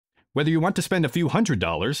Whether you want to spend a few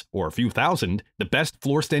 $100s or a few thousand, the best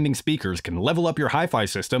floor-standing speakers can level up your hi-fi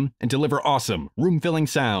system and deliver awesome, room-filling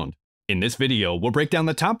sound. In this video, we'll break down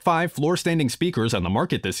the top 5 floor-standing speakers on the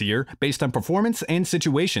market this year based on performance and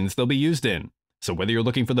situations they'll be used in. So whether you're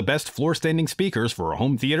looking for the best floor-standing speakers for a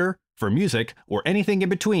home theater, for music, or anything in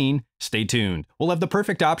between, stay tuned. We'll have the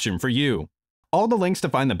perfect option for you. All the links to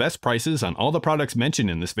find the best prices on all the products mentioned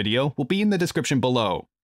in this video will be in the description below.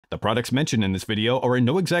 The products mentioned in this video are in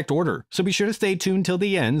no exact order, so be sure to stay tuned till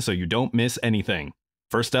the end so you don't miss anything.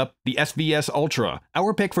 First up, the SVS Ultra,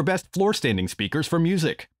 our pick for best floor-standing speakers for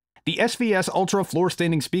music. The SVS Ultra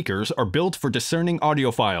floor-standing speakers are built for discerning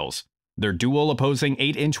audiophiles. Their dual opposing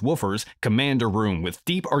 8-inch woofers command a room with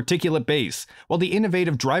deep articulate bass, while the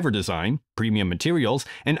innovative driver design, premium materials,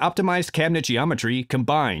 and optimized cabinet geometry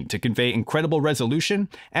combine to convey incredible resolution,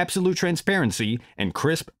 absolute transparency, and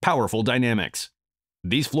crisp, powerful dynamics.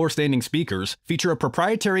 These floor-standing speakers feature a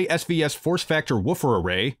proprietary SVS force factor woofer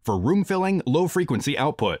array for room-filling, low-frequency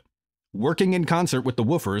output. Working in concert with the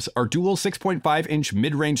woofers are dual 6.5-inch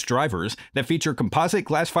mid-range drivers that feature composite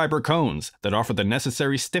glass fiber cones that offer the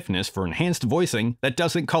necessary stiffness for enhanced voicing that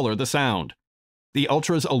doesn't color the sound. The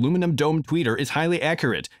Ultra's aluminum dome tweeter is highly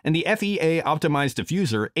accurate, and the FEA-optimized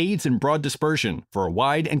diffuser aids in broad dispersion for a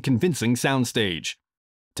wide and convincing soundstage.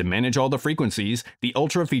 To manage all the frequencies, the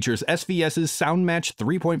Ultra features SVS's SoundMatch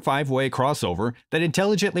 3.5-way crossover that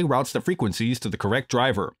intelligently routes the frequencies to the correct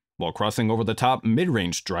driver, while crossing over the top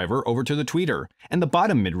mid-range driver over to the tweeter, and the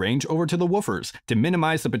bottom mid-range over to the woofers to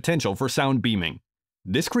minimize the potential for sound beaming.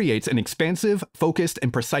 This creates an expansive, focused,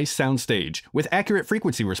 and precise soundstage with accurate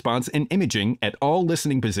frequency response and imaging at all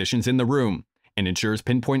listening positions in the room, and ensures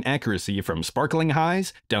pinpoint accuracy from sparkling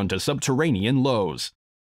highs down to subterranean lows.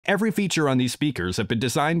 Every feature on these speakers have been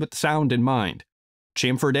designed with sound in mind.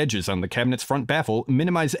 Chamfered edges on the cabinet's front baffle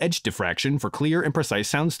minimize edge diffraction for clear and precise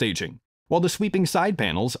sound staging, while the sweeping side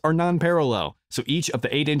panels are non-parallel, so each of the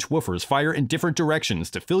 8-inch woofers fire in different directions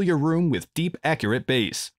to fill your room with deep, accurate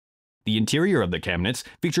bass. The interior of the cabinets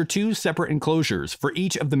feature 2 separate enclosures for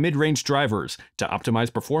each of the mid-range drivers to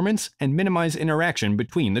optimize performance and minimize interaction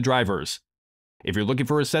between the drivers. If you're looking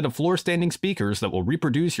for a set of floor-standing speakers that will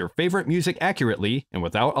reproduce your favorite music accurately and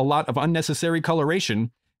without a lot of unnecessary coloration,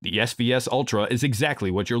 the SVS Ultra is exactly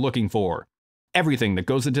what you're looking for. Everything that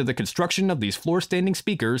goes into the construction of these floor-standing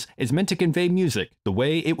speakers is meant to convey music the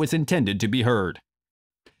way it was intended to be heard.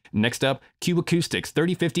 Next up, Q Acoustics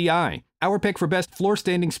 3050i, our pick for best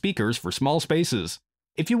floor-standing speakers for small spaces.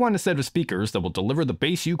 If you want a set of speakers that will deliver the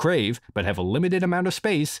bass you crave but have a limited amount of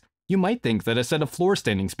space, you might think that a set of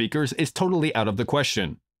floor-standing speakers is totally out of the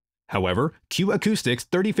question. However, Q Acoustics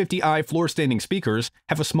 3050i floor-standing speakers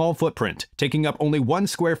have a small footprint, taking up only 1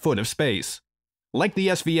 square foot of space. Like the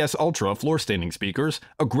SVS Ultra floor-standing speakers,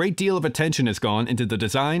 a great deal of attention has gone into the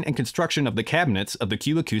design and construction of the cabinets of the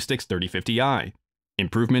Q Acoustics 3050i.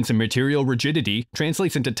 Improvements in material rigidity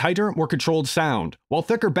translates into tighter, more controlled sound, while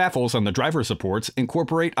thicker baffles on the driver supports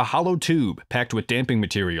incorporate a hollow tube packed with damping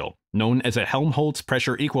material, known as a Helmholtz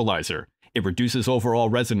pressure equalizer. It reduces overall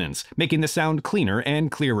resonance, making the sound cleaner and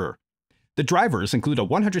clearer. The drivers include a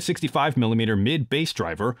 165mm mid-bass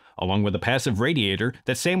driver, along with a passive radiator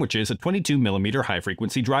that sandwiches a 22mm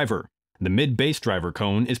high-frequency driver. The mid-bass driver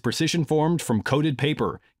cone is precision-formed from coated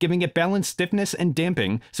paper, giving it balanced stiffness and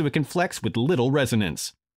damping so it can flex with little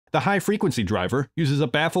resonance. The high-frequency driver uses a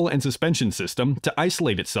baffle and suspension system to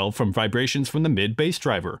isolate itself from vibrations from the mid-bass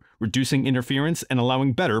driver, reducing interference and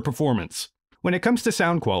allowing better performance. When it comes to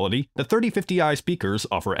sound quality, the 3050i speakers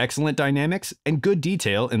offer excellent dynamics and good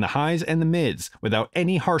detail in the highs and the mids without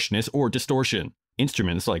any harshness or distortion.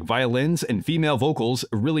 Instruments like violins and female vocals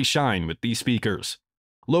really shine with these speakers.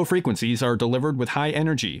 Low frequencies are delivered with high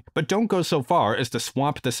energy, but don't go so far as to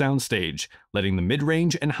swamp the soundstage, letting the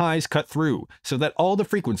mid-range and highs cut through so that all the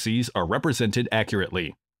frequencies are represented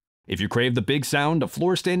accurately. If you crave the big sound of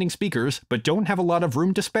floor-standing speakers but don't have a lot of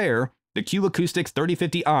room to spare, the Q Acoustics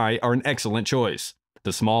 3050i are an excellent choice.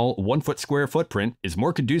 The small, 1-foot square footprint is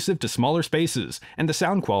more conducive to smaller spaces, and the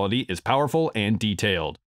sound quality is powerful and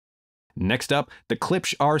detailed. Next up, the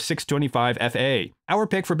Klipsch R-625FA, our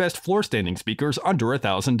pick for best floor-standing speakers under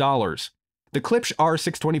 $1,000. The Klipsch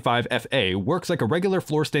R-625FA works like a regular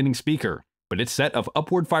floor-standing speaker, but its set of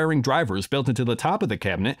upward-firing drivers built into the top of the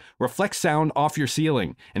cabinet reflects sound off your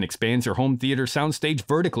ceiling and expands your home theater soundstage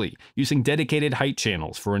vertically using dedicated height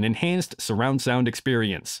channels for an enhanced surround sound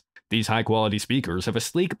experience. These high-quality speakers have a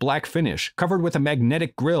sleek black finish covered with a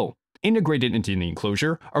magnetic grille. Integrated into the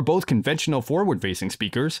enclosure are both conventional forward-facing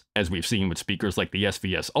speakers, as we've seen with speakers like the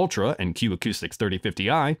SVS Ultra and Q Acoustics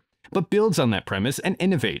 3050i, but builds on that premise and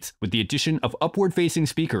innovates with the addition of upward-facing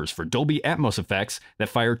speakers for Dolby Atmos effects that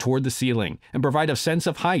fire toward the ceiling and provide a sense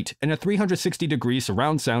of height in a 360-degree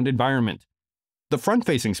surround sound environment. The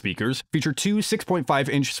front-facing speakers feature two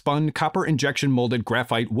 6.5-inch spun copper injection molded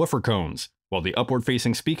graphite woofer cones, while the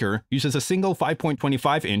upward-facing speaker uses a single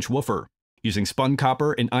 5.25-inch woofer. Using spun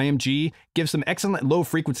copper and IMG gives them excellent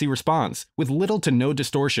low-frequency response with little to no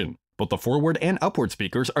distortion. Both the forward and upward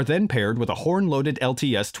speakers are then paired with a horn-loaded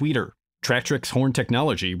LTS tweeter. Tractrix horn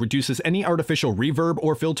technology reduces any artificial reverb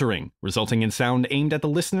or filtering, resulting in sound aimed at the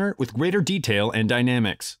listener with greater detail and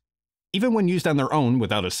dynamics. Even when used on their own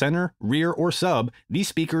without a center, rear, or sub, these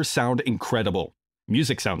speakers sound incredible.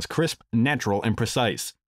 Music sounds crisp, natural, and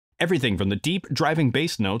precise. Everything from the deep, driving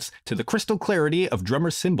bass notes to the crystal clarity of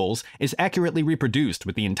drummers' cymbals is accurately reproduced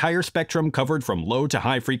with the entire spectrum covered from low to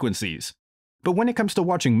high frequencies. But when it comes to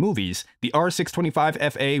watching movies, the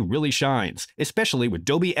R-625FA really shines, especially with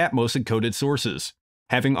Dolby Atmos encoded sources.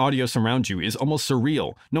 Having audio surround you is almost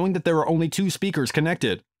surreal, knowing that there are only two speakers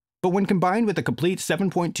connected. But when combined with a complete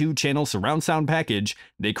 7.2-channel surround sound package,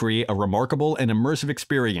 they create a remarkable and immersive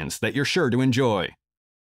experience that you're sure to enjoy.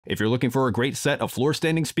 If you're looking for a great set of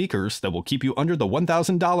floor-standing speakers that will keep you under the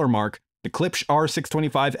 $1,000 mark, the Klipsch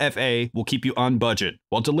R-625FA will keep you on budget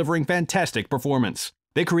while delivering fantastic performance.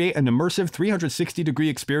 They create an immersive 360-degree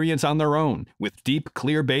experience on their own, with deep,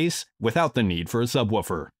 clear bass without the need for a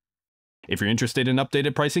subwoofer. If you're interested in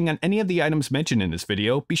updated pricing on any of the items mentioned in this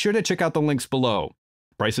video, be sure to check out the links below.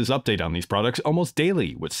 Prices update on these products almost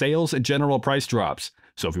daily with sales and general price drops,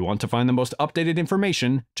 so if you want to find the most updated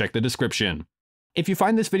information, check the description. If you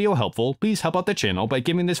find this video helpful, please help out the channel by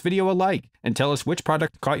giving this video a like and tell us which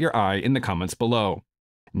product caught your eye in the comments below.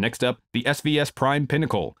 Next up, the SVS Prime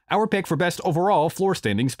Pinnacle, our pick for best overall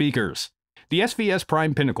floor-standing speakers. The SVS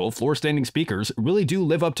Prime Pinnacle floor-standing speakers really do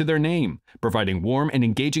live up to their name, providing warm and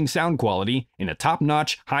engaging sound quality in a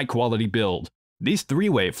top-notch, high-quality build. These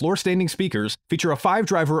three-way floor-standing speakers feature a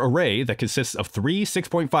 5-driver array that consists of three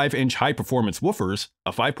 6.5-inch high-performance woofers,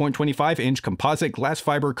 a 5.25-inch composite glass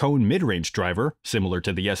fiber cone mid-range driver, similar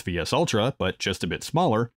to the SVS Ultra but just a bit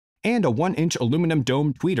smaller, and a 1-inch aluminum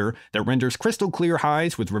dome tweeter that renders crystal-clear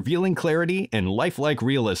highs with revealing clarity and lifelike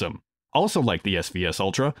realism. Also like the SVS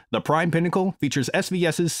Ultra, the Prime Pinnacle features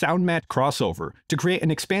SVS's SoundMat crossover to create an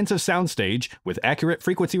expansive soundstage with accurate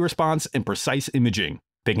frequency response and precise imaging.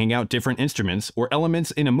 Picking out different instruments or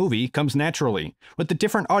elements in a movie comes naturally, with the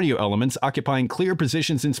different audio elements occupying clear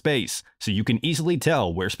positions in space, so you can easily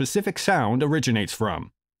tell where specific sound originates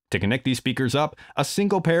from. To connect these speakers up, a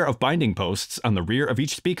single pair of binding posts on the rear of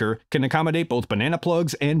each speaker can accommodate both banana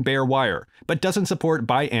plugs and bare wire, but doesn't support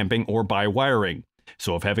bi-amping or bi-wiring.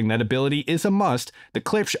 So if having that ability is a must, the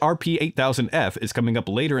Klipsch RP-8000F is coming up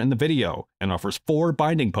later in the video and offers 4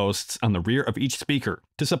 binding posts on the rear of each speaker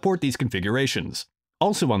to support these configurations.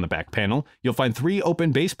 Also on the back panel, you'll find 3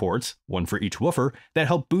 open bass ports, one for each woofer, that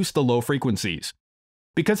help boost the low frequencies.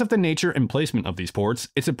 Because of the nature and placement of these ports,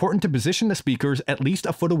 it's important to position the speakers at least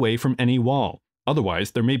a foot away from any wall.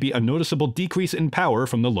 Otherwise, there may be a noticeable decrease in power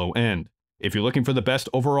from the low end. If you're looking for the best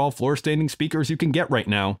overall floor-standing speakers you can get right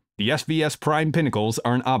now, the SVS Prime Pinnacles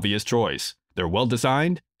are an obvious choice. They're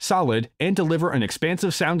well-designed, solid, and deliver an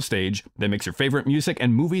expansive soundstage that makes your favorite music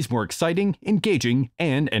and movies more exciting, engaging,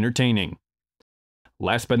 and entertaining.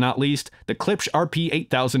 Last but not least, the Klipsch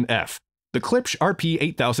RP-8000F. The Klipsch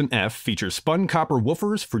RP-8000F features spun copper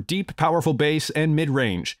woofers for deep, powerful bass and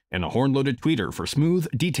mid-range, and a horn-loaded tweeter for smooth,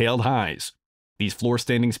 detailed highs. These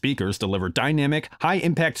floor-standing speakers deliver dynamic,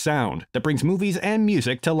 high-impact sound that brings movies and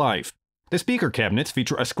music to life. The speaker cabinets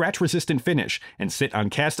feature a scratch-resistant finish and sit on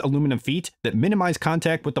cast aluminum feet that minimize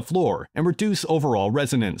contact with the floor and reduce overall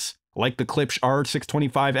resonance. Like the Klipsch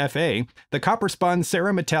R-625FA, the copper-spun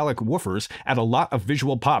cerametallic woofers add a lot of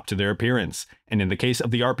visual pop to their appearance, and in the case of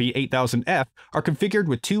the RP-8000F, are configured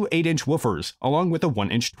with 2 8-inch woofers along with a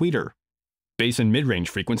 1-inch tweeter. Bass and mid-range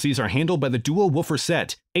frequencies are handled by the dual woofer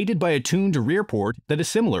set, aided by a tuned rear port that is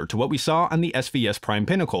similar to what we saw on the SVS Prime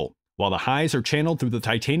Pinnacle, while the highs are channeled through the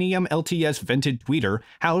titanium LTS vented tweeter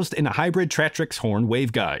housed in a hybrid Tractrix horn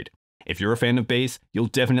waveguide. If you're a fan of bass, you'll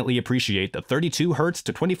definitely appreciate the 32 Hz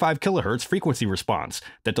to 25 kHz frequency response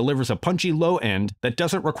that delivers a punchy low end that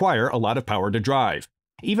doesn't require a lot of power to drive.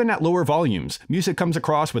 Even at lower volumes, music comes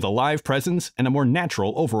across with a live presence and a more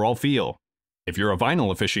natural overall feel. If you're a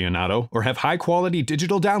vinyl aficionado or have high-quality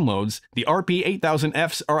digital downloads, the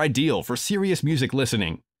RP-8000Fs are ideal for serious music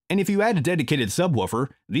listening. And if you add a dedicated subwoofer,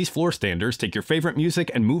 these floor standers take your favorite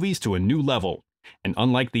music and movies to a new level. And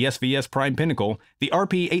unlike the SVS Prime Pinnacle, the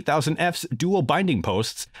RP-8000F's dual binding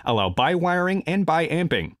posts allow bi-wiring and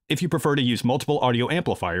bi-amping if you prefer to use multiple audio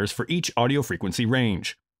amplifiers for each audio frequency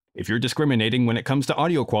range. If you're discriminating when it comes to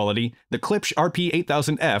audio quality, the Klipsch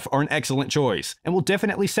RP-8000F are an excellent choice, and will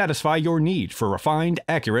definitely satisfy your need for refined,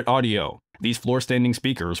 accurate audio. These floor-standing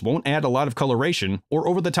speakers won't add a lot of coloration or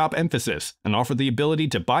over-the-top emphasis, and offer the ability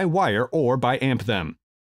to by-wire or by-amp them.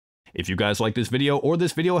 If you guys like this video or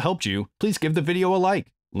this video helped you, please give the video a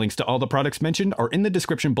like. Links to all the products mentioned are in the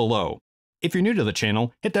description below. If you're new to the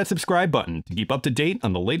channel, hit that subscribe button to keep up to date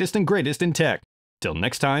on the latest and greatest in tech. Till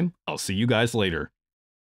next time, I'll see you guys later.